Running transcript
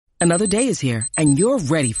Another day is here, and you're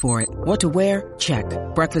ready for it. What to wear? Check.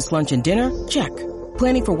 Breakfast, lunch, and dinner? Check.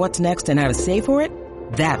 Planning for what's next and how to save for it?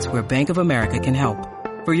 That's where Bank of America can help.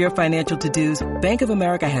 For your financial to-dos, Bank of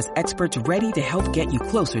America has experts ready to help get you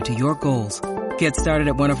closer to your goals. Get started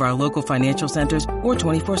at one of our local financial centers or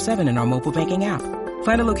 24/7 in our mobile banking app.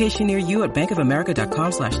 Find a location near you at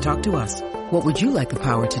bankofamerica.com/talktous. What would you like the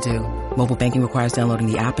power to do? Mobile banking requires downloading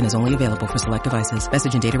the app and is only available for select devices.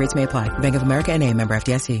 Message and data rates may apply. Bank of America NA, member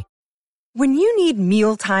FDIC. When you need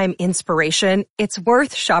mealtime inspiration, it's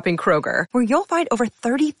worth shopping Kroger, where you'll find over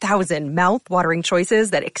 30,000 mouth-watering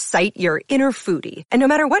choices that excite your inner foodie. And no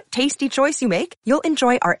matter what tasty choice you make, you'll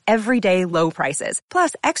enjoy our everyday low prices,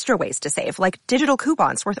 plus extra ways to save, like digital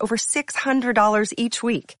coupons worth over $600 each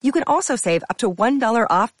week. You can also save up to $1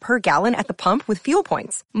 off per gallon at the pump with fuel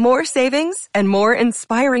points. More savings and more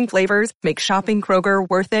inspiring flavors make shopping Kroger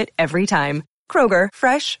worth it every time. Kroger,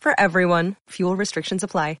 fresh for everyone. Fuel restrictions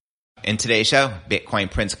apply. In today's show, Bitcoin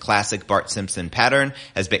prints classic Bart Simpson pattern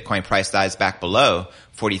as Bitcoin price dives back below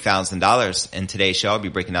 $40,000. In today's show, I'll be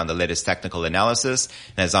breaking down the latest technical analysis.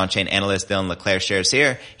 And as on-chain analyst Dylan LeClaire shares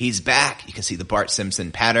here, he's back. You can see the Bart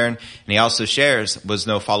Simpson pattern. And he also shares was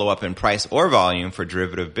no follow-up in price or volume for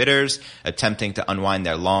derivative bidders attempting to unwind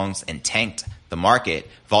their longs and tanked the market.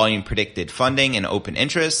 Volume predicted funding and open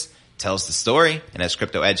interest. Tells the story. And as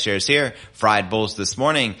Crypto Ed shares here, fried bulls this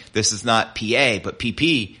morning. This is not PA, but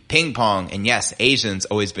PP, ping pong. And yes, Asians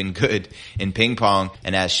always been good in ping pong.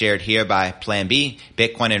 And as shared here by Plan B,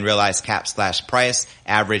 Bitcoin and realized cap/price,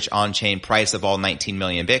 average on-chain price of all 19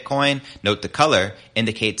 million Bitcoin. Note the color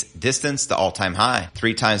indicates distance to all-time high.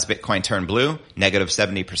 3 times Bitcoin turned blue, negative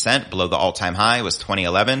 70% below the all-time high was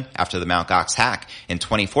 2011 after the Mt. Gox hack. In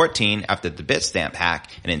 2014 after the Bitstamp hack.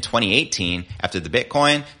 And in 2018 after the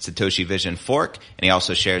Bitcoin Satoshi Vision fork. And he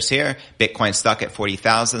also shares here, Bitcoin stuck at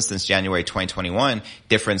 40,000 since January 2021.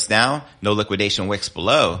 Difference now, no liquidation wicks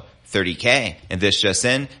below 30K. And this just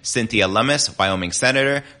in, Cynthia Lummis, Wyoming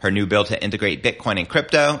senator, her new bill to integrate Bitcoin and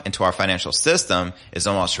crypto into our financial system is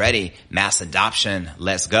almost ready. Mass adoption.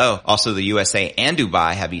 Let's go. Also, the USA and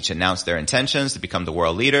Dubai have each announced their intentions to become the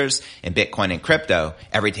world leaders in Bitcoin and crypto.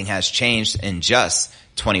 Everything has changed in just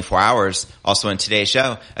 24 hours. Also in today's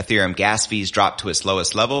show, Ethereum gas fees dropped to its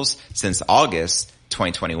lowest levels since August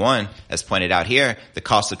 2021. As pointed out here, the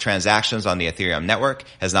cost of transactions on the Ethereum network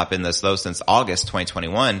has not been this low since August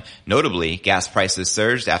 2021. Notably, gas prices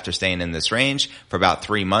surged after staying in this range for about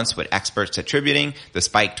 3 months, with experts attributing the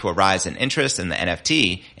spike to a rise in interest in the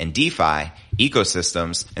NFT and DeFi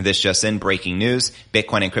ecosystems. And this just in, breaking news,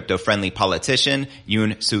 Bitcoin and crypto-friendly politician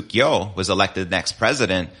Yoon Suk Yeol was elected next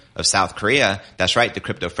president of South Korea. That's right, the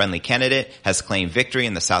crypto-friendly candidate has claimed victory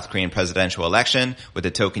in the South Korean presidential election, with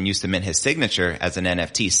the token used to mint his signature as an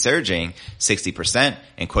NFT surging 60%.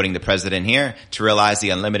 And quoting the president here, to realize the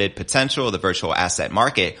unlimited potential of the virtual asset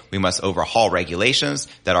market, we must overhaul regulations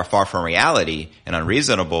that are far from reality and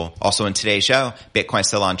unreasonable. Also in today's show, Bitcoin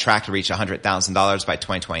still on track to reach $100,000 by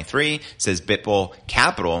 2023, says BitBull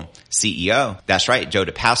Capital CEO. That's right, Joe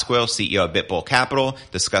DePasquale, CEO of BitBull Capital,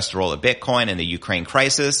 discussed the role of Bitcoin in the Ukraine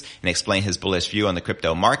crisis and explained his bullish view on the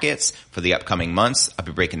crypto markets for the upcoming months. I'll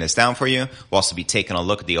be breaking this down for you. We'll also be taking a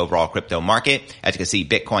look at the overall crypto market. As you can see,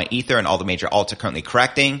 Bitcoin, Ether, and all the major alts are currently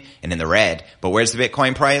correcting and in the red. But where's the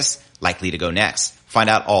Bitcoin price? Likely to go next. Find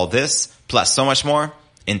out all this, plus so much more,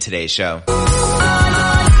 in today's show.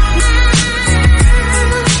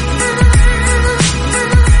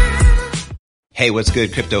 Hey, what's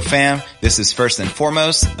good, crypto fam? This is first and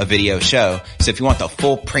foremost a video show. So if you want the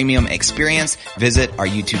full premium experience, visit our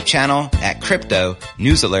YouTube channel at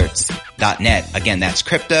cryptonewsalerts.net. Again, that's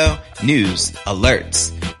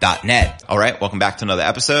cryptonewsalerts.net. All right, welcome back to another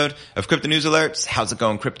episode of Crypto News Alerts. How's it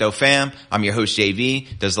going, crypto fam? I'm your host, JV.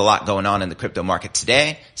 There's a lot going on in the crypto market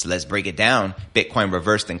today, so let's break it down. Bitcoin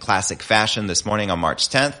reversed in classic fashion this morning on March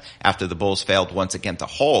 10th after the bulls failed once again to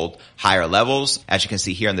hold higher levels. As you can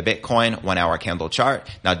see here in the Bitcoin 1-hour candle chart.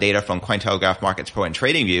 Now, data from Cointelegraph Markets Pro and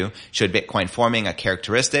TradingView showed Bitcoin forming a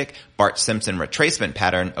characteristic Bart Simpson retracement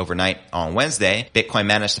pattern overnight on Wednesday. Bitcoin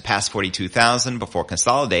managed to pass 42,000 before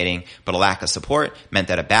consolidating, but a lack of support meant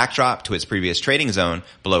that a backdrop to its previous trading zone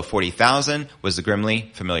below 40,000 was the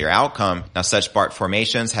grimly familiar outcome. Now, such Bart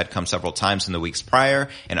formations had come several times in the weeks prior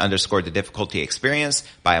and underscored the difficulty experienced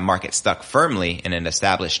by a market stuck firmly in an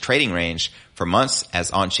established trading range for months.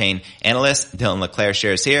 As on-chain analyst Dylan LeClaire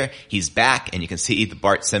shares here, he's back, and you can see the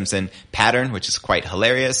Bart Simpson pattern, which is quite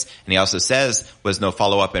hilarious. And he also says was no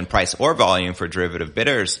follow-up in price or volume for derivative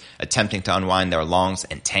bidders attempting to unwind their longs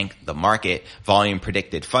and tank the market. Volume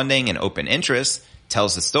predicted funding and open interest.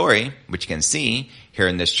 Tells the story, which you can see here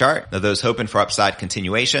in this chart. Now those hoping for upside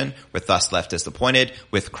continuation were thus left disappointed,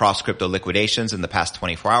 with cross crypto liquidations in the past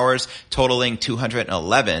 24 hours totaling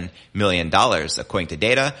 $211 million, according to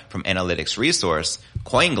data from analytics resource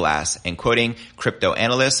CoinGlass. And quoting crypto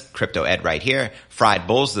analyst Crypto Ed right here, fried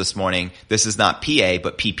bulls this morning. This is not PA,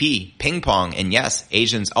 but PP, ping pong. And yes,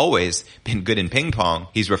 Asians always been good in ping pong.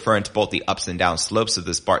 He's referring to both the ups and down slopes of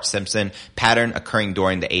this Bart Simpson pattern occurring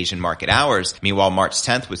during the Asian market hours. Meanwhile, March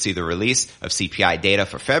 10th would see the release of CPI data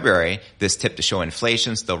for February. This tipped to show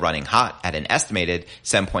inflation still running hot at an estimated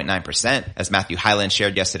 7.9%. As Matthew Hyland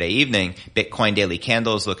shared yesterday evening, Bitcoin daily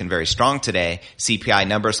candle is looking very strong today. CPI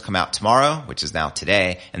numbers come out tomorrow, which is now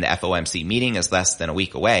today, and the FOMC meeting is less than a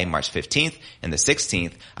week away, March 15th and the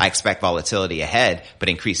 16th. I expect volatility ahead, but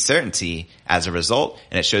increased certainty as a result,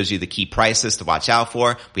 and it shows you the key prices to watch out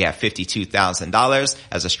for. We have $52,000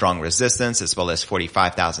 as a strong resistance, as well as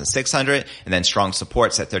 $45,600, and then strong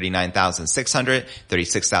supports at $39,600,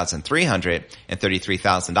 $36,300, and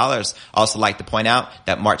 $33,000. Also like to point out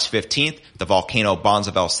that March 15th, the volcano bonds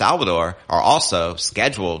of El Salvador are also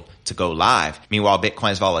scheduled to go live. Meanwhile,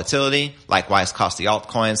 Bitcoin's volatility likewise cost the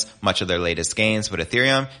altcoins much of their latest gains, with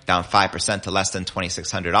Ethereum down 5% to less than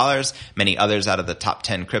 $2,600. Many others out of the top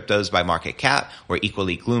 10 cryptos by market cap were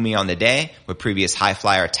equally gloomy on the day, with previous high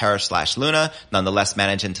flyer Terra/Luna nonetheless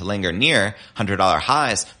managing to linger near $100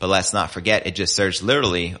 highs. But let's not forget, it just surged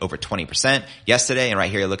literally over 20% yesterday. And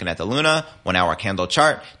right here, you're looking at the Luna 1 hour candle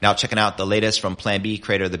chart. Now checking out the latest from Plan B,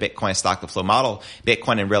 creator of the Bitcoin stock to flow model.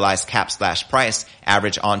 Bitcoin and realized cap/price,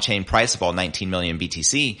 average on-chain price of all 19 million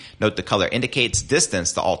BTC. Note the color indicates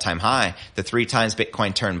distance to all-time high. The 3 times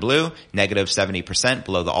Bitcoin turned blue, negative 70%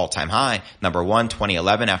 below the all-time high. Number 1,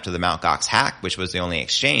 2011 after the Mt. Gox hack, which was the only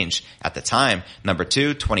exchange at the time. Number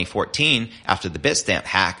 2, 2014 after the Bitstamp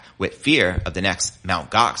hack, with fear of the next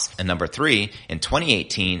Mt. Gox. And number 3, in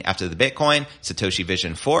 2018 after the Bitcoin Satoshi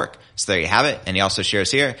Vision fork. So there you have it. And he also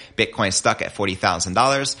shares here, Bitcoin stuck at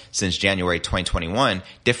 $40,000 since January 2021.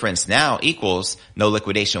 Difference now equals no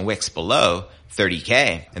liquidation wicks below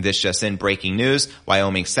 $30K. And this just in, breaking news: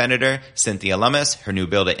 Wyoming Senator Cynthia Lummis, her new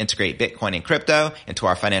bill to integrate Bitcoin and crypto into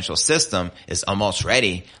our financial system is almost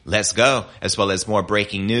ready. Let's go. As well as more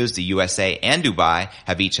breaking news, the USA and Dubai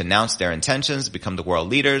have each announced their intentions to become the world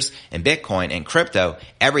leaders in Bitcoin and crypto.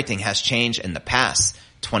 Everything has changed in the past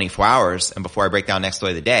 24 hours. And before I break down next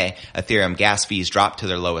story of the day, Ethereum gas fees dropped to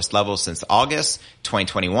their lowest levels since August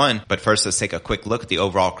 2021. But first, let's take a quick look at the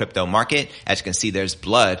overall crypto market. As you can see, there's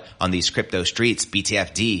blood on these crypto streets.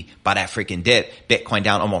 BTFD, buy that freaking dip. Bitcoin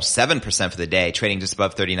down almost 7% for the day, trading just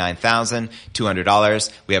above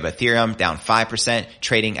 $39,200. We have Ethereum down 5%,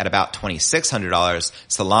 trading at about $2,600.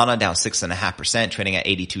 Solana down 6.5%, trading at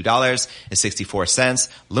 $82.64.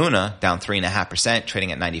 Luna down 3.5%,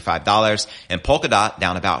 trading at $95. And Polkadot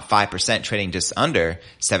down about 5%, trading just under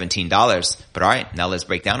 $17. But alright, now let's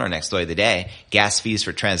break down our next story of the day. Gas fees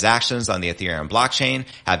for transactions on the Ethereum blockchain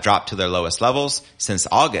have dropped to their lowest levels since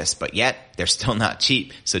August, but yet they're still not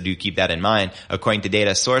cheap, so do keep that in mind. According to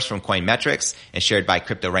data sourced from Coinmetrics and shared by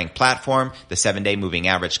CryptoRank platform, the 7-day moving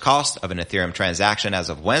average cost of an Ethereum transaction as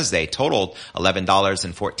of Wednesday totaled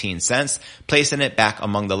 $11.14, placing it back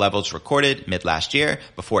among the levels recorded mid-last year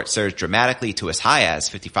before it surged dramatically to as high as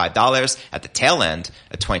 $55 at the tail end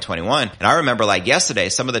of 2021. And I remember like yesterday,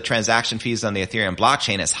 some of the transaction fees on the Ethereum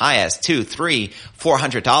blockchain as high as $200, $300,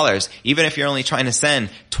 $400, even if you're only trying to send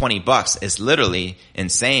 $20, is literally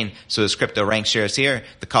insane. So as CryptoRank shares here,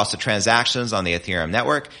 the cost of transactions on the Ethereum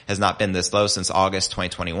network has not been this low since August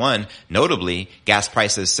 2021. Notably, gas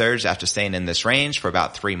prices surged after staying in this range for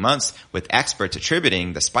about 3 months, with experts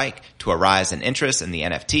attributing the spike to a rise in interest in the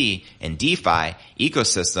NFT and DeFi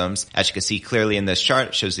ecosystems. As you can see clearly in this chart,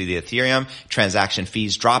 it shows you the Ethereum transaction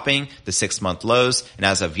fees dropping the 6-month lows. And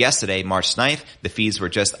as of yesterday, March 9th, the fees were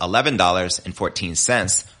just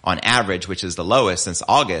 $11.14 on average, which is the lowest since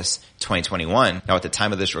August 2021. Now, at the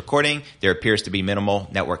time of this recording, there appears to be minimal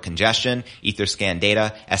network congestion. Etherscan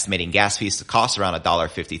data estimating gas fees to cost around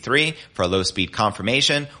 $1.53 for a low-speed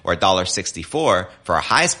confirmation or $1.64 for a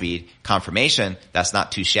high-speed confirmation. That's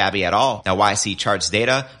not too shabby at all. Now, YC Charts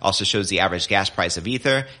data also shows the average gas price of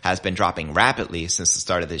Ether has been dropping rapidly since the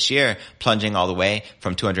start of this year, plunging all the way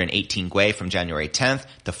from 218 Gwei from January 10th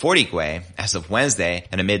to 40 Gwei as of Wednesday.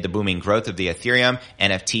 And amid the booming growth of the Ethereum,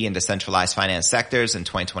 NFT, and decentralized finance sectors in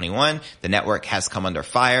 2021, the network has come under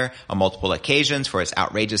fire on multiple occasions for its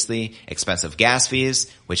outrageously expensive gas fees,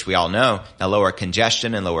 which we all know. Now, lower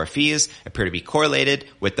congestion and lower fees appear to be correlated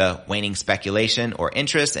with the waning speculation or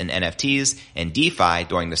interest in NFTs and DeFi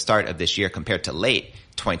during the start of this year compared to late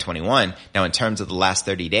 2021. Now, in terms of the last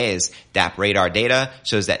 30 days, DApp Radar data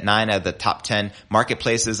shows that 9 out of the top 10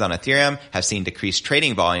 marketplaces on Ethereum have seen decreased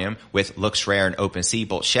trading volume, with LooksRare and OpenSea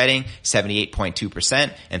both shedding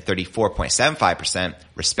 78.2% and 34.75%,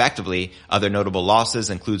 respectively. Other notable losses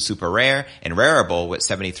include SuperRare and Rarible with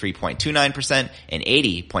 73.29% and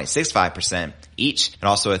 80.65% each. And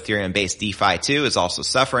also Ethereum-based DeFi2 is also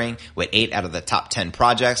suffering, with 8 out of the top 10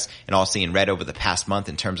 projects and all seeing red over the past month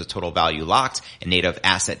in terms of total value locked and native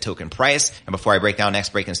asset token price. And before I break down next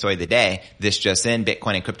breaking story of the day, this just in,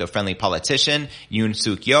 Bitcoin and crypto-friendly politician Yoon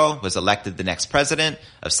Suk Yeol was elected the next president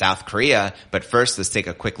of South Korea. But first, let's take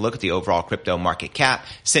a quick look at the overall crypto market cap,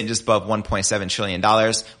 sitting just above $1.7 trillion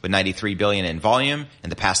with $93 billion in volume in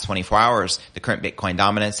the past 24 hours. The current Bitcoin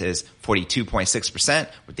dominance is 42.6%,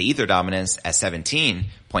 with the Ether dominance at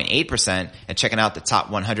 17.8%. And checking out the top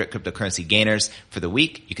 100 cryptocurrency gainers for the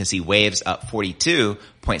week, you can see Waves up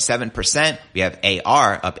 42.7%. We have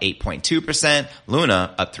AR up 8.2%,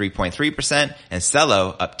 Luna up 3.3%, and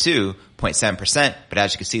Celo up 2.7%. But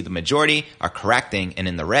as you can see, the majority are correcting and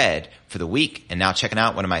in the red for the week. And now checking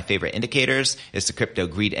out one of my favorite indicators is the Crypto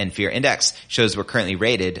Greed and Fear Index. Shows we're currently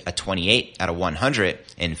rated a 28 out of 100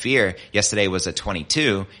 in fear. Yesterday was a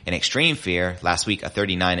 22 in extreme fear. Last week a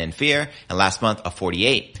 39 in fear. And last month a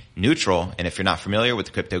 48 neutral. And if you're not familiar with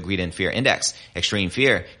the Crypto Greed and Fear Index, extreme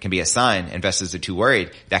fear can be a sign investors are too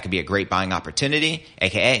worried. That could be a great buying opportunity,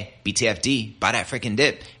 aka BTFD, buy that freaking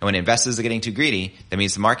dip. And when investors are getting too greedy, that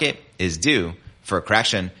means the market is due for a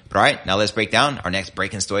correction. But all right, now let's break down our next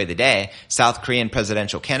breaking story of the day. South Korean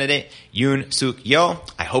presidential candidate Yoon Suk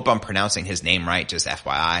Yeol, I hope I'm pronouncing his name right, just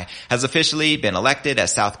FYI, has officially been elected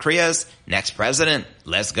as South Korea's next president.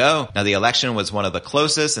 Let's go. Now, the election was one of the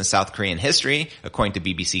closest in South Korean history, according to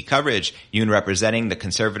BBC coverage. Yoon, representing the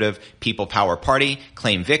conservative People Power Party,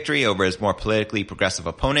 claimed victory over his more politically progressive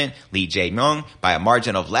opponent, Lee Jae-myung, by a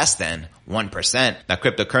margin of less than 1%. Now,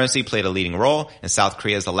 cryptocurrency played a leading role in South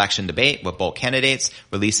Korea's election debate, with both candidates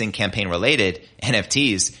releasing campaign-related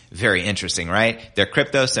NFTs. Very interesting, right? Their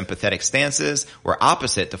crypto-sympathetic stances were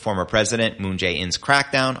opposite to former President Moon Jae-in's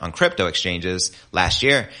crackdown on crypto exchanges last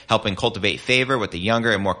year, helping cultivate favor with the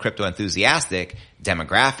younger and more crypto-enthusiastic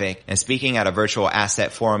demographic. And speaking at a virtual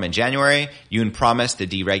asset forum in January, Yoon promised to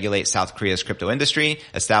deregulate South Korea's crypto industry,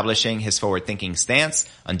 establishing his forward-thinking stance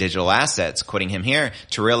on digital assets. Quoting him here,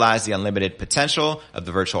 to realize the unlimited potential of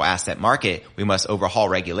the virtual asset market, we must overhaul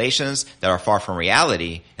regulations that are far from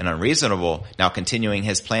reality and unreasonable. Now, continuing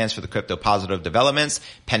his plans for the crypto positive developments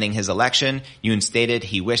pending his election, Yoon stated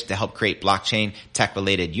he wished to help create blockchain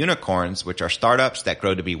tech-related unicorns, which are startups that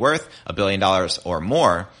grow to be worth $1 billion or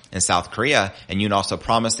more in South Korea. And Yoon also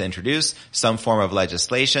promised to introduce some form of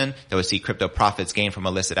legislation that would see crypto profits gained from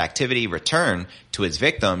illicit activity return to its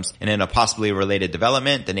victims. And in a possibly related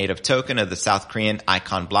development, the native token of the South Korean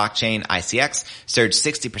Icon blockchain, ICX, surged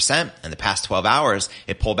 60% in the past 12 hours.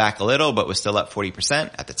 It pulled back a little, but was still up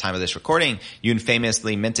 40% at the time of this recording. Yoon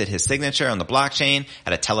famously minted his signature on the blockchain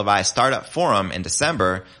at a televised startup forum in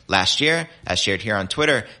December last year. As shared here on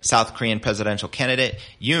Twitter, South Korean presidential candidate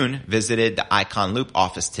Yoon visited the Icon Loop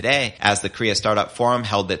office today. As the Korea Startup Forum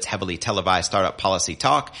held its heavily televised startup policy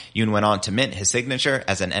talk, Yoon went on to mint his signature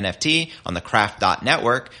as an NFT on the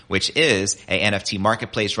Craft.network, which is a NFT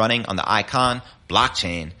marketplace running on the Icon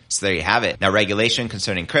blockchain. So there you have it. Now, regulation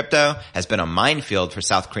concerning crypto has been a minefield for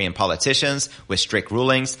South Korean politicians, with strict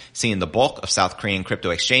rulings seeing the bulk of South Korean crypto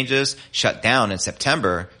exchanges shut down in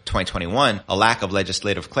September 2021. A lack of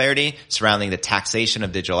legislative clarity surrounding the taxation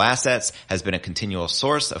of digital assets has been a continual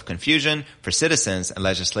source of confusion for citizens and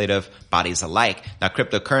legislative bodies alike. Now,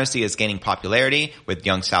 cryptocurrency is gaining popularity with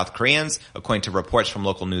young South Koreans. According to reports from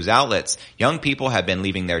local news outlets, young people have been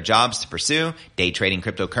leaving their jobs to pursue day trading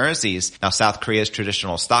cryptocurrencies. Now, South Korea's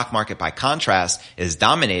traditional stock market, by contrast, is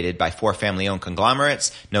dominated by 4 family-owned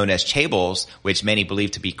conglomerates known as chaebols, which many believe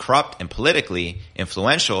to be corrupt and politically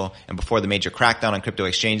influential. And before the major crackdown on crypto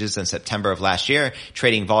exchanges in September of last year,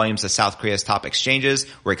 trading volumes of South Korea's top exchanges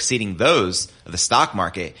were exceeding those of the stock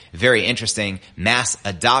market. Very interesting. Mass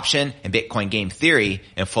adoption and Bitcoin game theory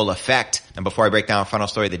in full effect. And before I break down our final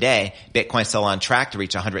story of the day, Bitcoin's still on track to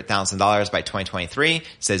reach $100,000 by 2023,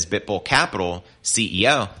 says BitBull Capital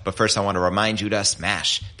CEO. But first, I want to remind you to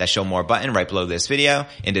smash that show more button right below this video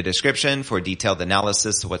in the description for a detailed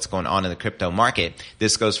analysis of what's going on in the crypto market.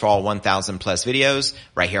 This goes for all 1,000 plus videos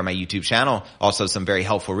right here on my YouTube channel. Also, some very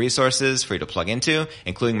helpful resources for you to plug into,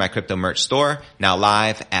 including my crypto merch store, now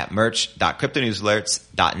live at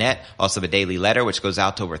merch.cryptonewsalerts.net. Also, the daily letter, which goes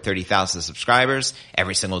out to over 30,000 subscribers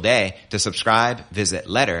every single day. To subscribe, visit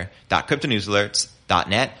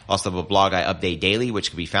letter.cryptonewsalerts.net. Also, have a blog I update daily,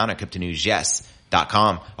 which can be found at cryptonewsyes.com.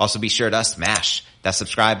 cryptonewsalerts.com. Also be sure to smash that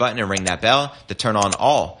subscribe button and ring that bell to turn on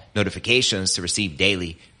all notifications to receive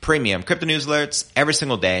daily premium crypto news alerts every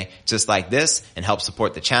single day, just like this, and help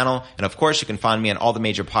support the channel. And of course, you can find me on all the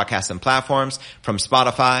major podcasting platforms, from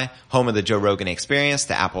Spotify, home of the Joe Rogan Experience,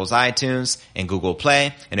 to Apple's iTunes and Google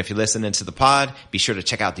Play. And if you're listening to the pod, be sure to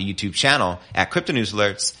check out the YouTube channel at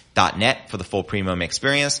cryptonewsalerts.net for the full premium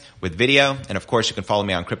experience with video. And of course, you can follow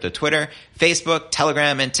me on crypto Twitter, Facebook,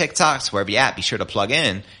 Telegram, and TikTok. So wherever you're at, be sure to plug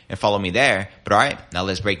in and follow me there. But all right, now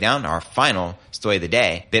let's break down our final story of the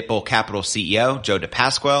day. BitBull Capital CEO Joe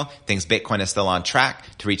DePasquale thinks Bitcoin is still on track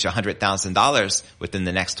to reach $100,000 within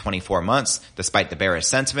the next 24 months, despite the bearish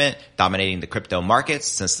sentiment dominating the crypto markets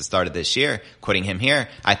since the start of this year. Quoting him here,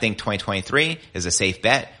 "I think 2023 is a safe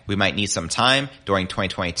bet. We might need some time during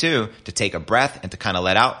 2022 to take a breath and to kind of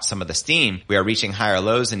let out some of the steam. We are reaching higher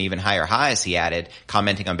lows and even higher highs," he added,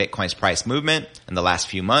 commenting on Bitcoin's price movement in the last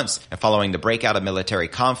few months. And following the breakout of military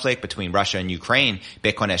conflict between Russia and Ukraine,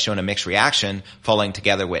 Bitcoin has shown a mixed reaction, falling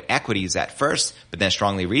together with equities at first, but then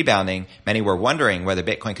strongly rebounding. Many were wondering whether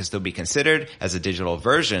Bitcoin could still be considered as a digital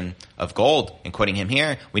version of gold. And quoting him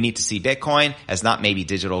here, "We need to see Bitcoin as not maybe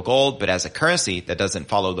digital gold, but as a currency that doesn't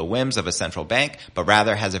follow the whims of a central bank, but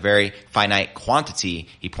rather has a very finite quantity,"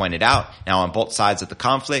 he pointed out. Now, on both sides of the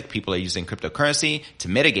conflict, people are using cryptocurrency to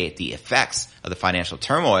mitigate the effects of the financial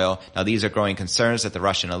turmoil. Now, these are growing concerns that the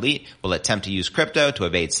Russian elite will attempt to use crypto to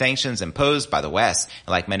evade sanctions imposed by the West.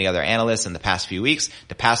 And like many other analysts in the past few weeks,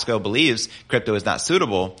 DePasquale believes crypto is not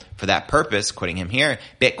suitable for that purpose. Quoting him here,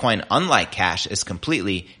 "Bitcoin, unlike cash, is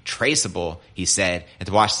completely traceable," he said. And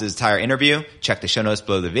to watch this entire interview, check the show notes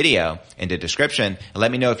below the video in the description. And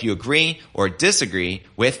let me know if you agree or disagree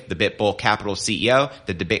with the BitBull Capital CEO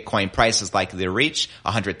that the Bitcoin price is likely to reach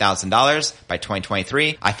 $100,000 by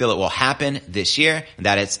 2023. I feel it will happen this year, and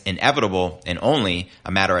that it's inevitable and only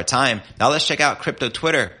a matter of time. Now let's check out crypto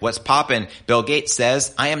Twitter. What's poppin'? Bill Gates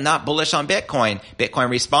says, "I am not bullish on Bitcoin." Bitcoin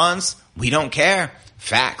responds, "We don't care."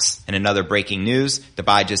 Facts. And another breaking news,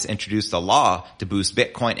 Dubai just introduced a law to boost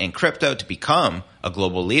Bitcoin and crypto to become a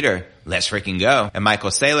global leader. Let's freaking go. And Michael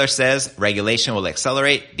Saylor says regulation will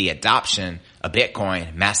accelerate the adoption of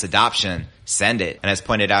Bitcoin. Mass adoption. Send it. And as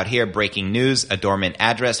pointed out here, breaking news, a dormant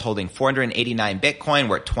address holding 489 Bitcoin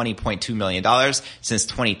worth $20.2 million since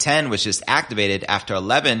 2010 was just activated after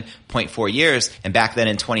 11.4 years. And back then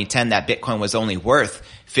in 2010, that Bitcoin was only worth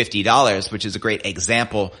 $50, which is a great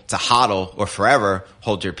example to hodl or forever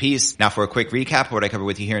hold your peace. Now for a quick recap of what I covered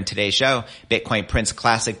with you here in today's show, Bitcoin prints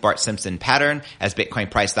classic Bart Simpson pattern as Bitcoin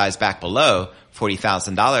price dives back below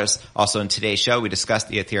 $40,000. Also in today's show, we discussed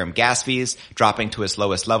the Ethereum gas fees dropping to its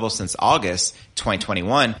lowest level since August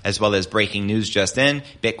 2021, as well as breaking news just in.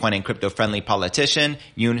 Bitcoin and crypto-friendly politician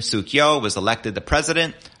Yoon Suk Yeol was elected the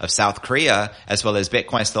president of South Korea, as well as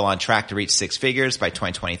Bitcoin still on track to reach six figures by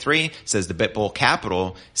 2023, says the BitBull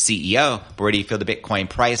Capital CEO. But where do you feel the Bitcoin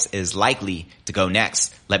price is likely to go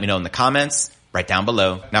next? Let me know in the comments right down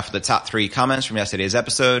below. Now for the top 3 comments from yesterday's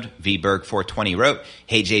episode, VBerg420 wrote,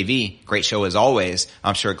 "Hey JV, great show as always.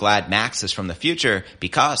 I'm sure glad Max is from the future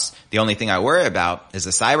because the only thing I worry about is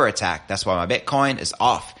a cyber attack. That's why my Bitcoin is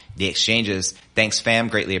off the exchanges. Thanks fam,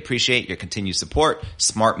 greatly appreciate your continued support.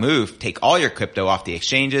 Smart move. Take all your crypto off the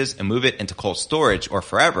exchanges and move it into cold storage or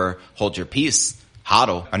forever hold your peace.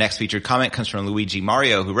 Hodl." Our next featured comment comes from Luigi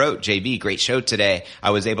Mario, who wrote, "JV, great show today.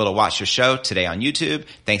 I was able to watch your show today on YouTube.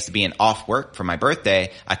 Thanks to being off work for my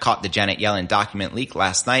birthday. I caught the Janet Yellen document leak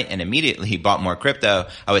last night and immediately bought more crypto.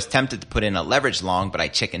 I was tempted to put in a leverage long, but I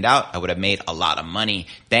chickened out. I would have made a lot of money.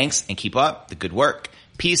 Thanks and keep up the good work.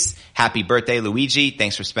 Peace. Happy birthday, Luigi.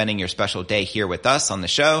 Thanks for spending your special day here with us on the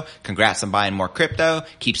show. Congrats on buying more crypto.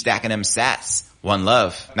 Keep stacking them sats. One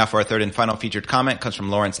love." Now for our third and final featured comment comes from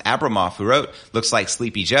Lawrence Abramoff, who wrote, "Looks like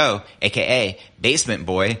Sleepy Joe, aka Basement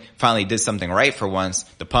Boy, finally did something right for once.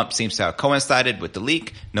 The pump seems to have coincided with the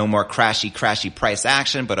leak. No more crashy price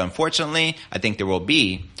action, but unfortunately, I think there will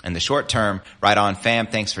be in the short term. Right on, fam.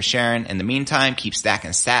 Thanks for sharing. In the meantime, keep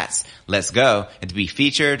stacking stats. Let's go." And to be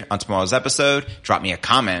featured on tomorrow's episode, drop me a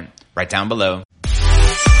comment right down below.